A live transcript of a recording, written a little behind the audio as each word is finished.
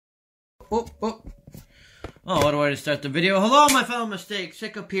Oh, what do I to start the video? Hello, my fellow mistakes.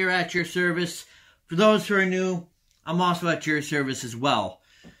 Hiccup here at your service. For those who are new, I'm also at your service as well.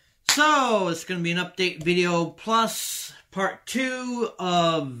 So, it's going to be an update video plus part 2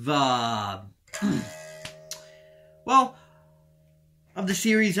 of, well, of the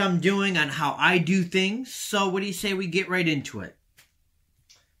series I'm doing on how I do things. So, what do you say we get right into it?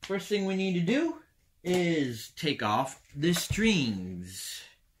 First thing we need to do is take off the strings.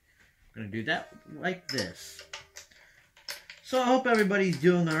 I'm going to do that like this. So I hope everybody's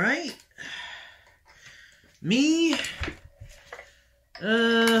doing alright. Me,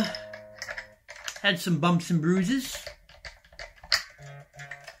 had some bumps and bruises.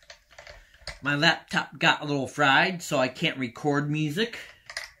 My laptop got a little fried, so I can't record music.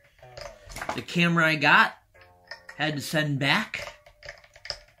 The camera I got, had to send back.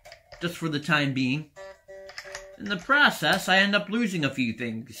 Just for the time being. In the process, I end up losing a few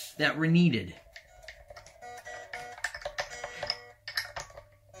things that were needed.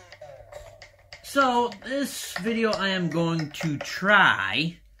 So, this video I am going to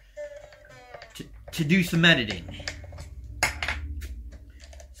try to do some editing.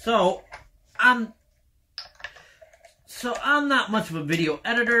 So, I'm not much of a video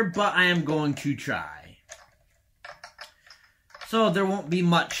editor, but I am going to try. So there won't be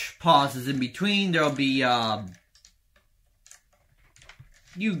much pauses in between. There'll be,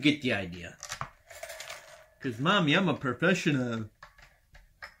 you get the idea. Because, Mommy, I'm a professional.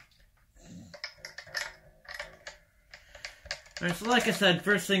 Alright, so like I said,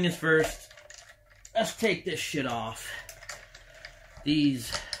 first thing is first. Let's take this shit off.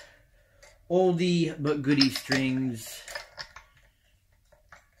 These oldie but goodie strings.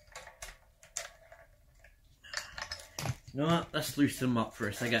 You know what? Let's loosen them up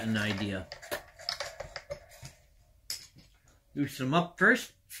first. I got an idea. Loosen them up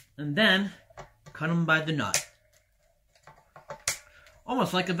first, and then cut them by the nut.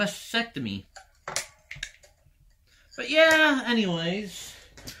 Almost like a vasectomy. But yeah, anyways.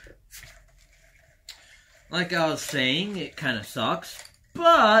 Like I was saying, it kind of sucks.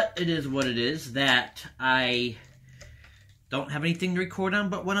 But it is what it is that I don't have anything to record on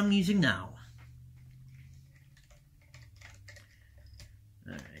but what I'm using now.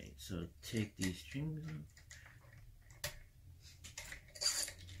 So take these strings off.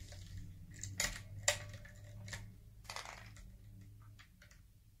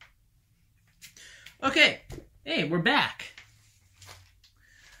 Okay, hey, we're back.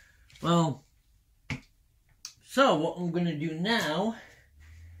 Well, so what I'm going to do now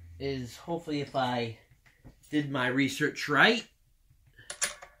is hopefully if I did my research right,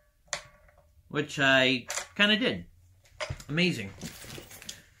 which I kind of did. Amazing.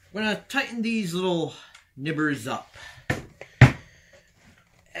 I'm going to tighten these little nibbers up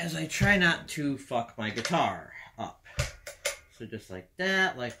as I try not to fuck my guitar up. So just like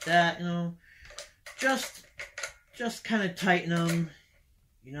that, you know. Just kind of tighten them.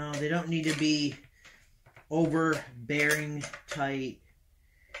 You know, they don't need to be overbearing tight.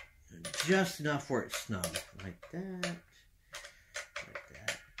 Just enough where it's snug. Like that. Like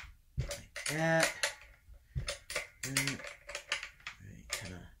that. Like that. And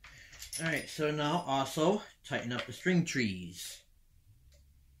alright, so now also tighten up the string trees.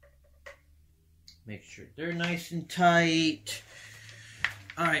 Make sure they're nice and tight.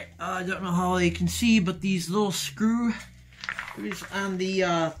 Alright, I don't know how you can see, but these little screws on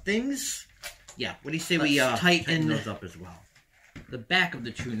the things. Yeah, what do you say we tighten those up as well? The back of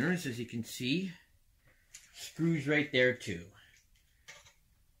the tuners, as you can see, screws right there too.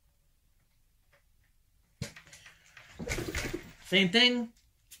 Same thing.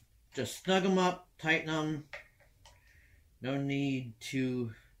 Just snug them up, tighten them. No need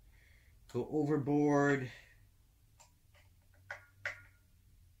to go overboard.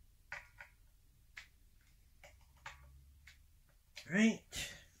 Alright.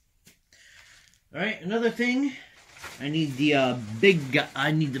 Alright, another thing. I need the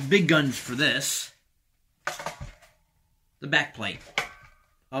big guns for this. The back plate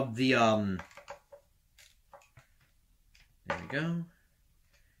of the there we go.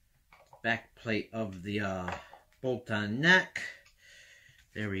 Back plate of the bolt-on neck.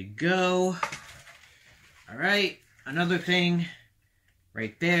 There we go. Alright, another thing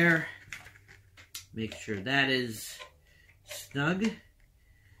right there. Make sure that is snug.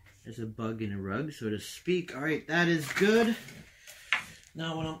 There's a bug in a rug, so to speak. Alright, that is good.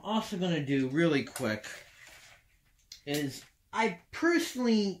 Now what I'm also going to do really quick is I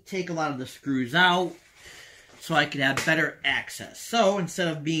personally take a lot of the screws out so I could have better access. So instead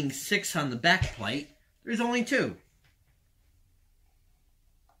of being 6 on the back plate, there's only 2.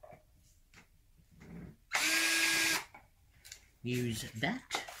 use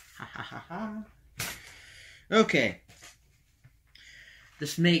that. Ha ha ha ha. Okay.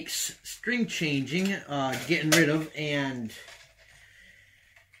 This makes string changing, getting rid of and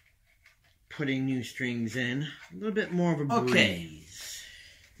putting new strings in a little bit more of a breeze. Okay.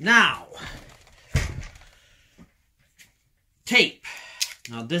 Now, tape.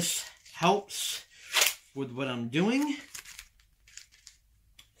 Now this helps with what I'm doing.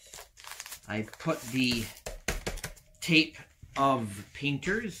 I put the tape of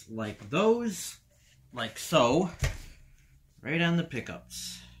painters like those, like so, right on the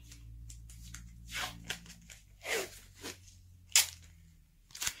pickups.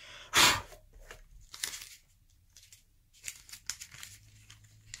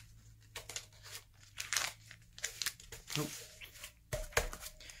 Nope.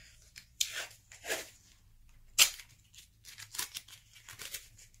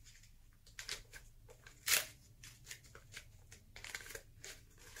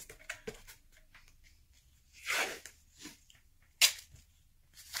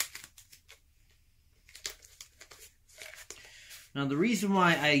 Now the reason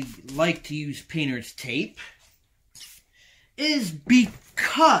why I like to use painter's tape is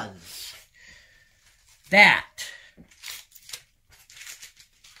because that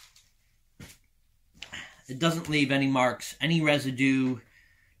it doesn't leave any marks, any residue.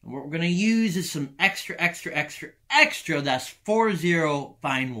 And what we're going to use is some extra, that's 40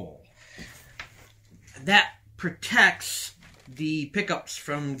 fine wool. That protects the pickups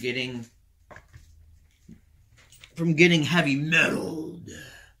from getting heavy metalled.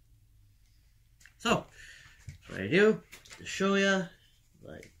 So, that's what I do to show you,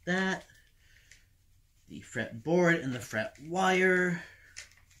 like that. The fretboard and the fret wire.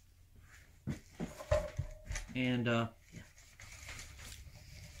 And, yeah.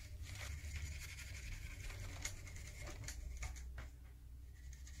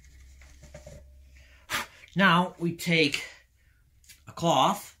 Now, we take a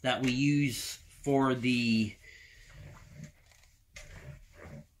cloth that we use for the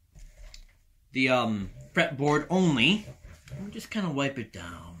fretboard only, and we just kind of wipe it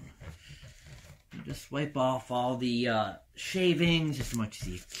down. You just wipe off all the shavings as much as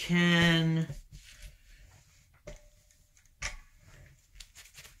you can.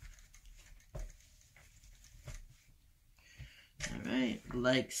 Alright,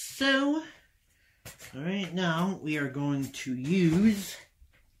 like so. Alright, now we are going to use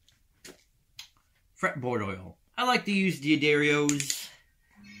fretboard oil. I like to use D'Addarios.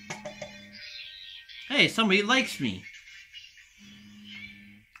 Hey, somebody likes me.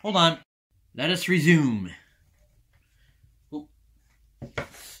 Hold on. Let us resume.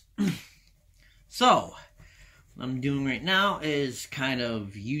 So, what I'm doing right now is kind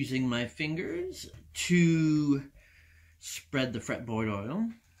of using my fingers to spread the fretboard oil.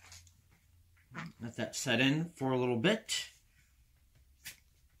 Let that set in for a little bit.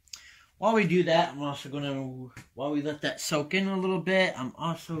 While we do that, I'm also going to, while we let that soak in a little bit, I'm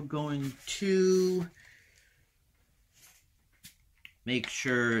also going to make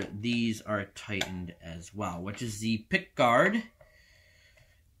sure these are tightened as well, which is the pick guard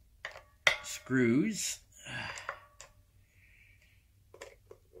screws.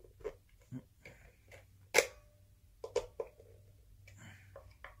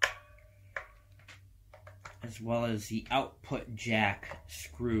 As well as the output jack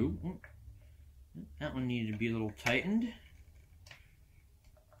screw. That one needed to be a little tightened.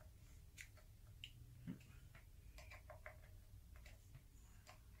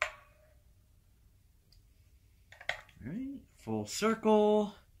 Alright, full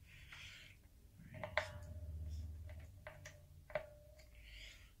circle.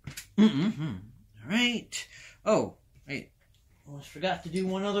 Alright. Oh, wait. Almost forgot to do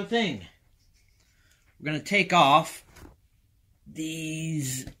one other thing. We're going to take off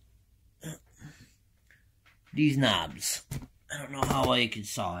these knobs. I don't know how I could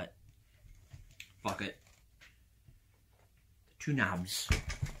saw it. Fuck it. 2 knobs.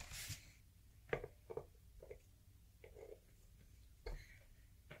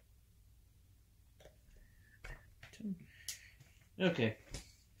 Okay.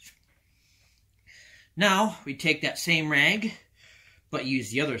 Now, we take that same rag, but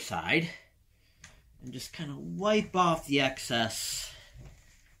use the other side, and just kind of wipe off the excess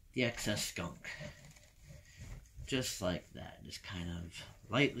skunk. Just like that. Just kind of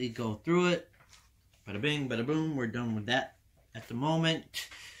lightly go through it. Bada bing, bada boom. We're done with that at the moment.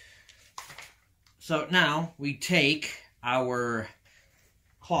 So now we take our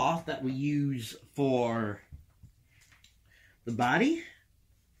cloth that we use for the body.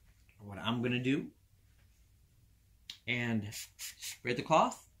 What I'm going to do and spray the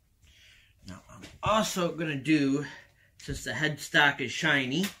cloth. Now I'm also going to do, since the headstock is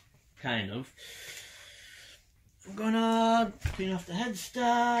shiny, kind of, I'm going to clean off the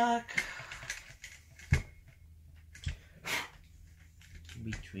headstock.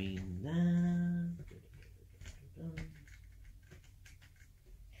 Between them.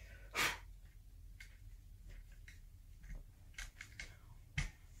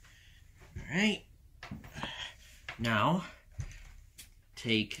 Alright. Now,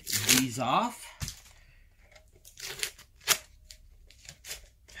 take these off.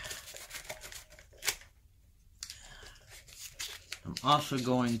 I'm also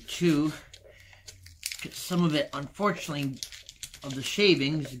going to get some of it, unfortunately, of the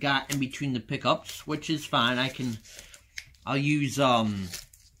shavings got in between the pickups, which is fine. I'll use,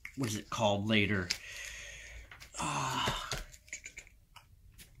 what is it called later?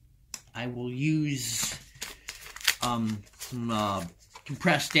 I will use, some,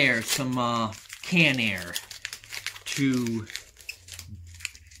 compressed air, some, can air to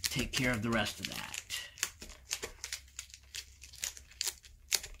take care of the rest of that.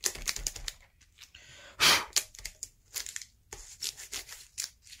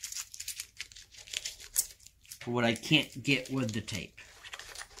 For what I can't get with the tape.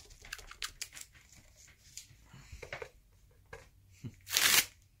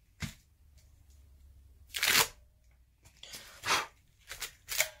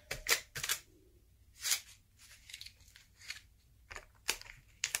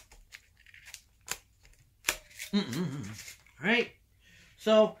 Alright,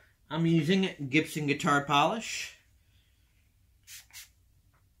 so I'm using Gibson guitar polish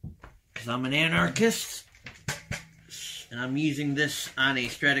because I'm an anarchist. And I'm using this on a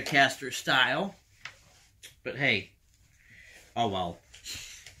Stratocaster style. But hey, oh well.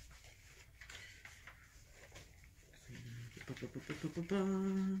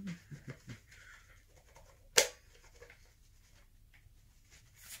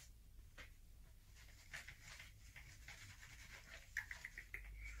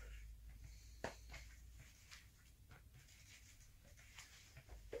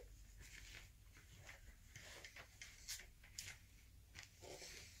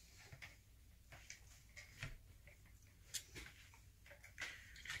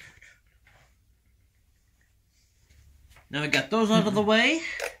 Now we got those out of the way.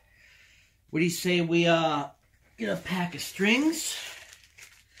 What do you say we get a pack of strings?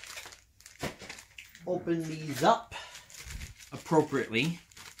 Open these up appropriately,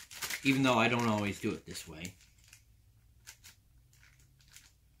 even though I don't always do it this way.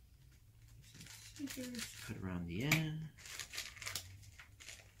 Cut around the end.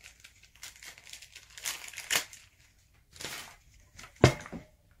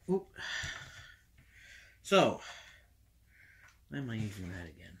 Oop. So, why am I using that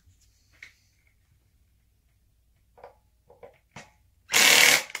again?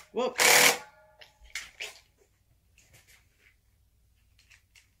 Whoop!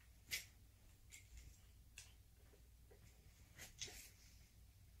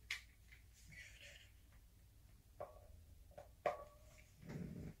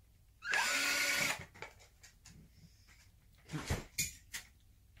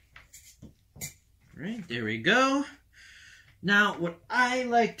 Alright, there we go. Now, what I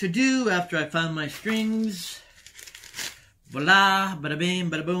like to do after I find my strings, voila, bada bing,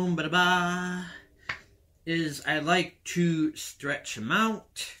 bada boom, bada ba, is I like to stretch them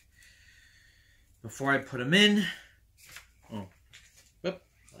out before I put them in. Oh, whoop,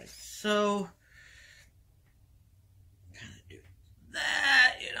 like so. Kind of do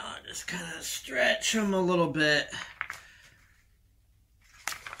that, you know, just kind of stretch them a little bit.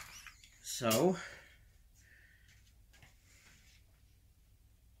 So.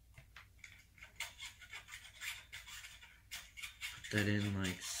 That in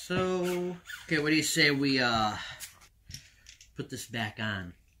like so. Okay, what do you say we put this back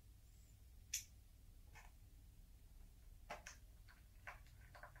on?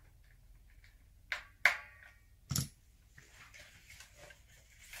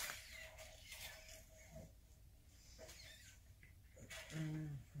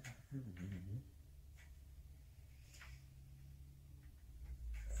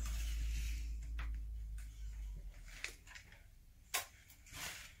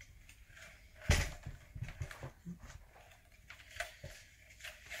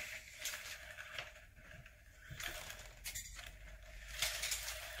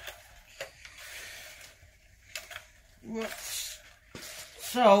 Whoops.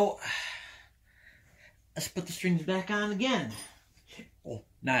 So, let's put the strings back on again. Well,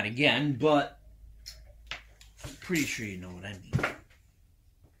 not again, but pretty sure you know what I mean.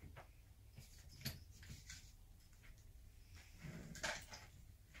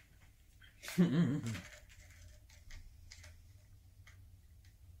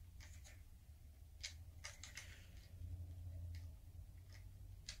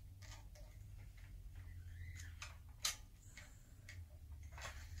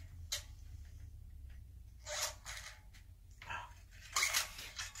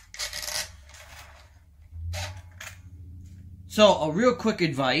 So, a real quick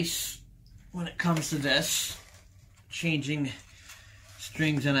advice when it comes to this, changing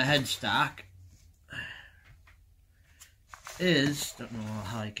strings in a headstock, is, don't know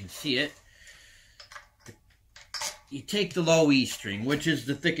how you can see it, you take the low E string, which is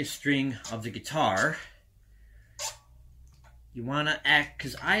the thickest string of the guitar. You want to act,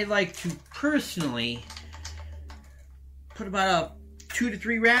 because I like to personally put about 2 to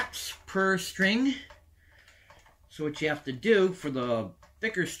 3 wraps per string. So what you have to do for the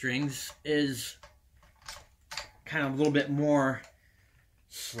thicker strings is kind of a little bit more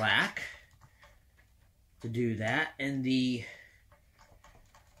slack to do that. And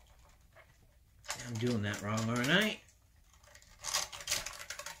I'm doing that wrong, aren't I?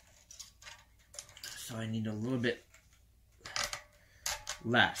 So I need a little bit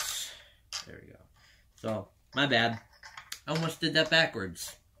less. There we go. So, my bad. I almost did that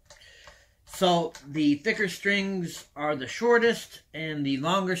backwards. So, the thicker strings are the shortest, and the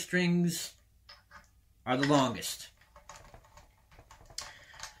longer strings are the longest.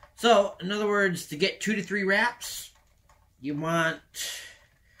 So, in other words, to get 2 to 3 wraps, you want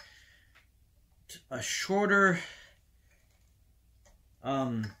a shorter,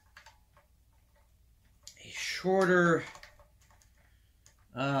 let me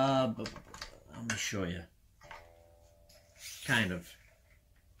show you, kind of.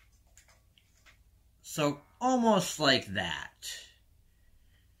 So, almost like that.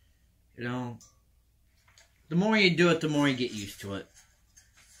 You know, the more you do it, the more you get used to it.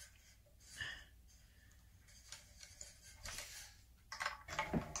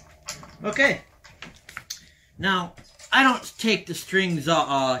 Okay. Now, I don't take the strings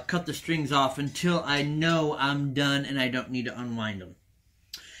off, cut the strings off until I know I'm done and I don't need to unwind them.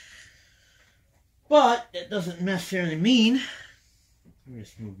 But it doesn't necessarily mean, let me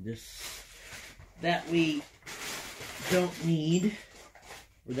just move this, that we don't need,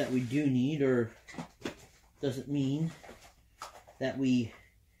 or that we do need, or doesn't mean that we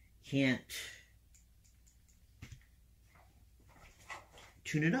can't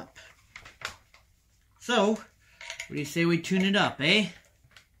tune it up. So, what do you say we tune it up, eh?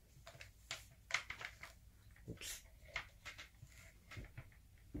 Oops.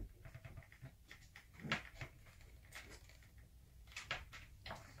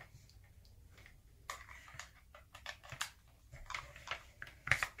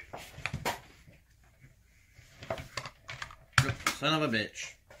 Son of a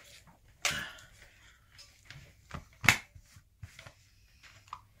bitch.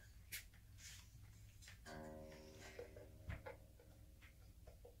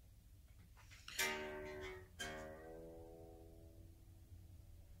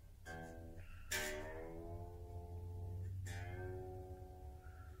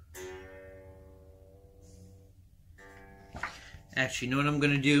 Actually, you know what I'm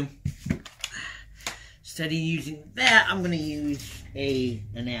going to do? Instead of using that, I'm going to use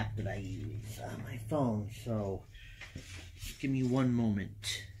an app that I use on my phone. So, just give me one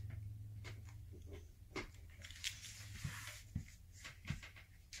moment.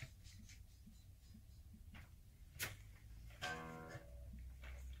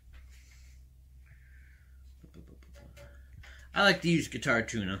 I like to use Guitar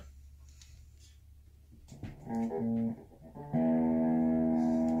Tuna.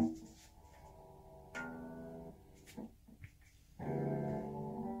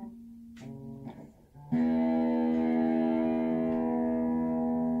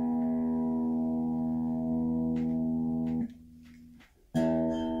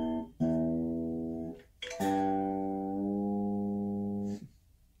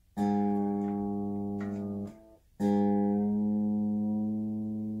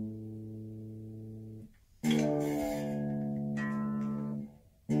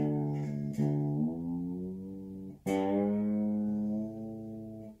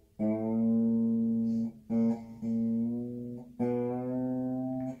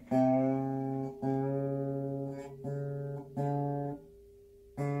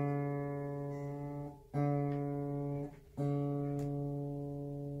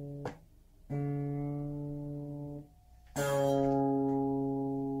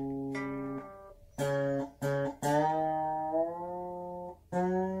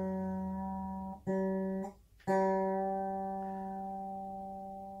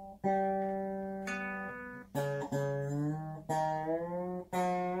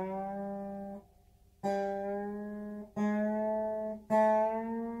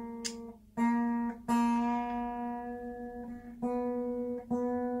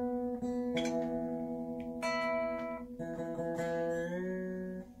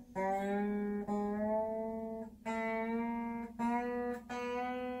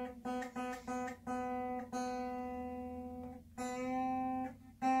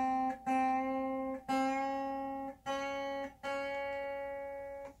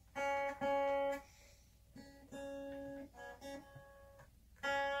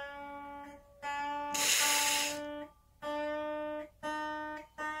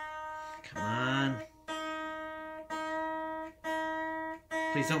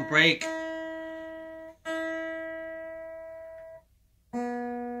 Please don't break.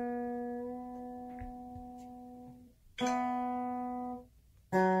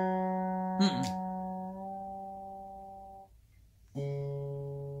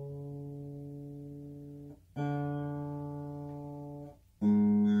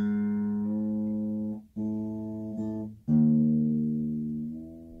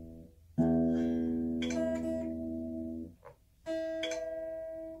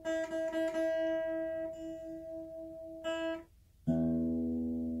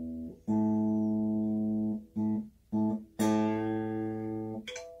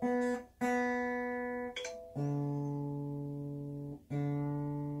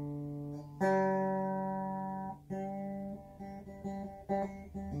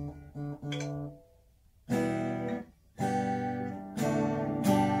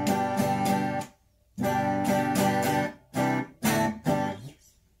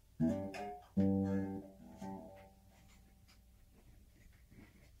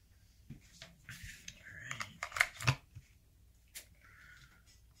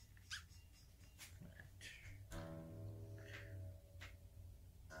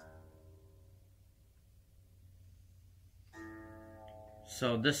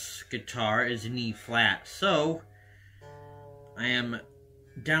 So this guitar is an E flat, so I am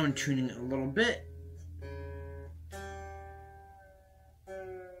down tuning a little bit.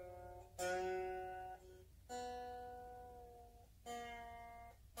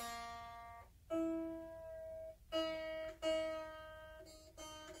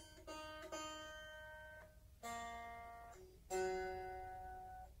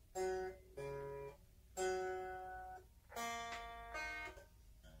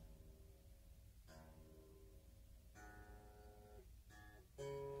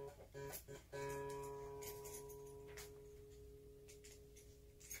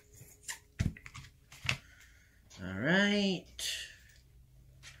 All right.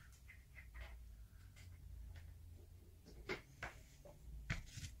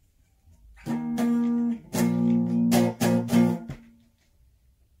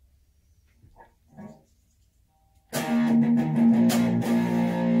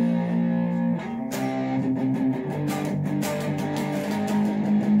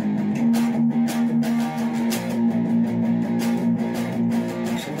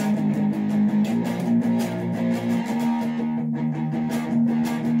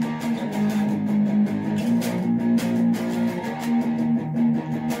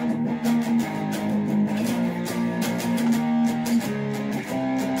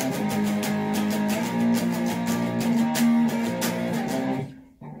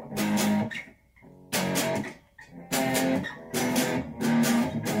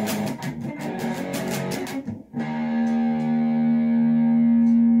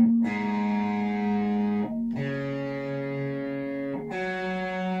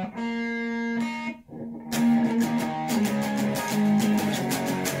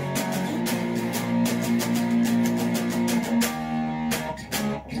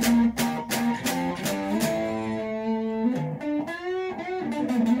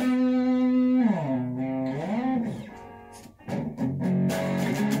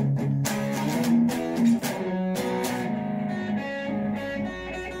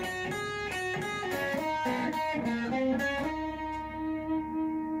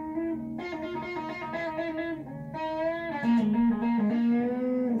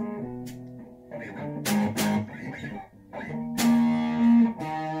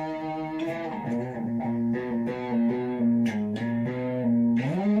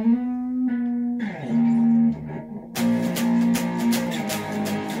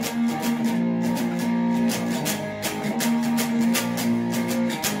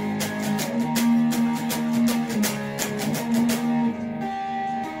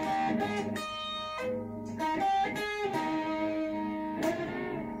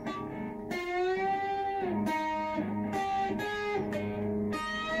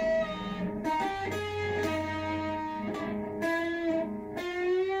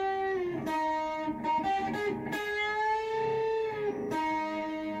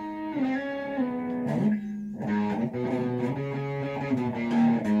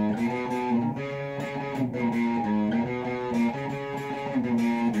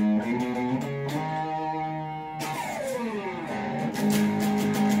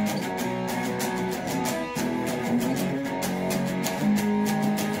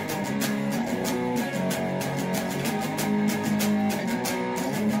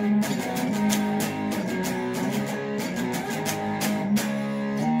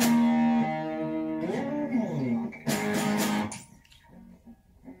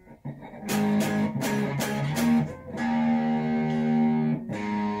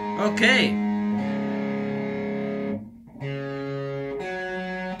 Okay.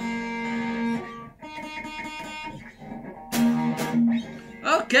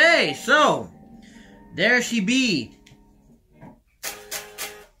 Okay, so there she be.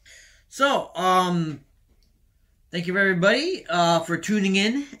 So, thank you everybody for tuning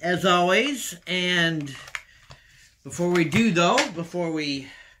in as always. And before we do though, before we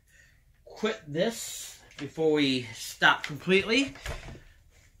quit this, before we stop completely,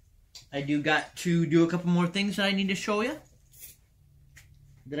 I do got to do a couple more things that I need to show you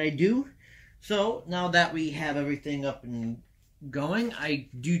that I do. So now that we have everything up and going, I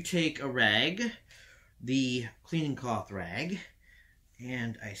do take a rag, the cleaning cloth rag,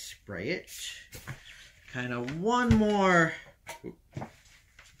 and I spray it kind of one more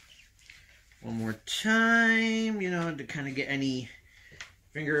time, you know, to kind of get any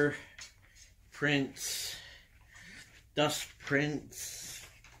fingerprints, dust prints,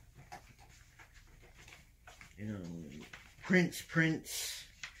 you know, prints.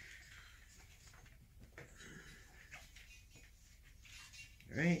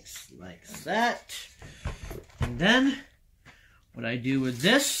 Alright, like that. And then what I do with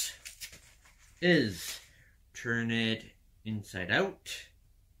this is turn it inside out.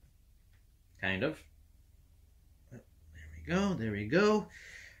 Kind of. There we go.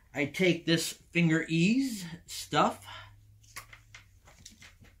 I take this finger ease stuff.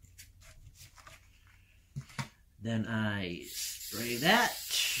 Then I spray that.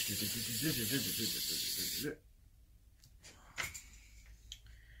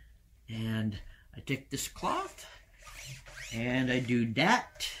 And I take this cloth and I do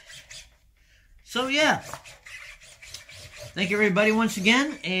that. So yeah, thank you everybody once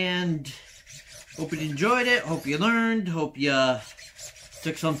again, and hope you enjoyed it, hope you learned, hope you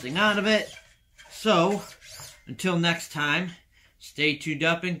took something out of it. So until next time, stay tuned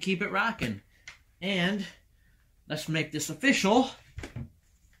up and keep it rocking. And let's make this official,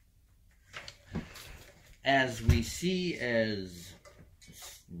 as we see as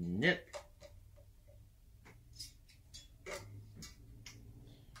snip.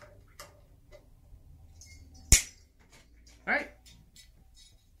 Alright.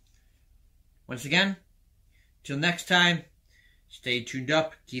 Once again, till next time, stay tuned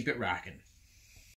up, keep it rocking.